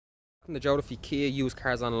Welcome to Duffy Kia Used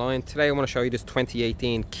Cars Online. Today I want to show you this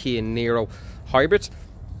 2018 Kia Niro Hybrid.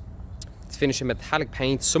 It's finished in metallic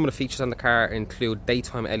paint. Some of the features on the car include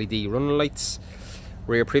daytime LED running lights,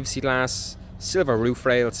 rear privacy glass, silver roof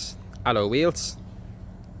rails, alloy wheels.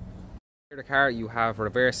 In the car you have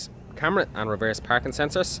reverse camera and reverse parking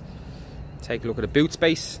sensors. Take a look at the boot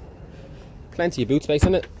space. Plenty of boot space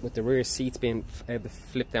in it, with the rear seats being able to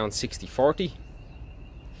flip down 60/40.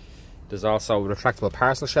 There's also a retractable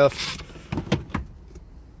parcel shelf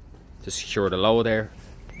to secure the load there.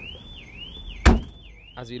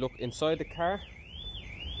 As we look inside the car,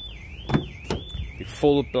 the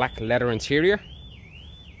full black leather interior,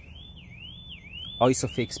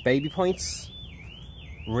 Isofix baby points,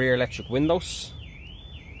 rear electric windows.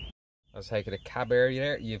 Let's take it a cab area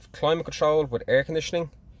there. You have climate control with air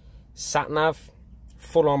conditioning, sat nav,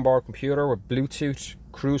 full onboard computer with Bluetooth,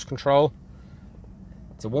 cruise control.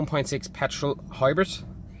 It's a 1.6 petrol hybrid.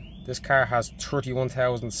 This car has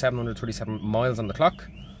 31,737 miles on the clock.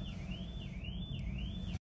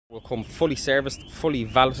 Will come fully serviced, fully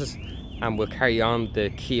validated, and will carry on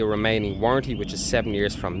the Kia remaining warranty, which is 7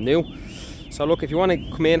 years from new. So look, if you want to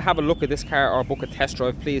come in, have a look at this car or book a test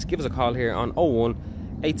drive, please give us a call here on 01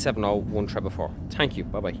 870 1444. Thank you.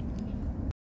 Bye bye.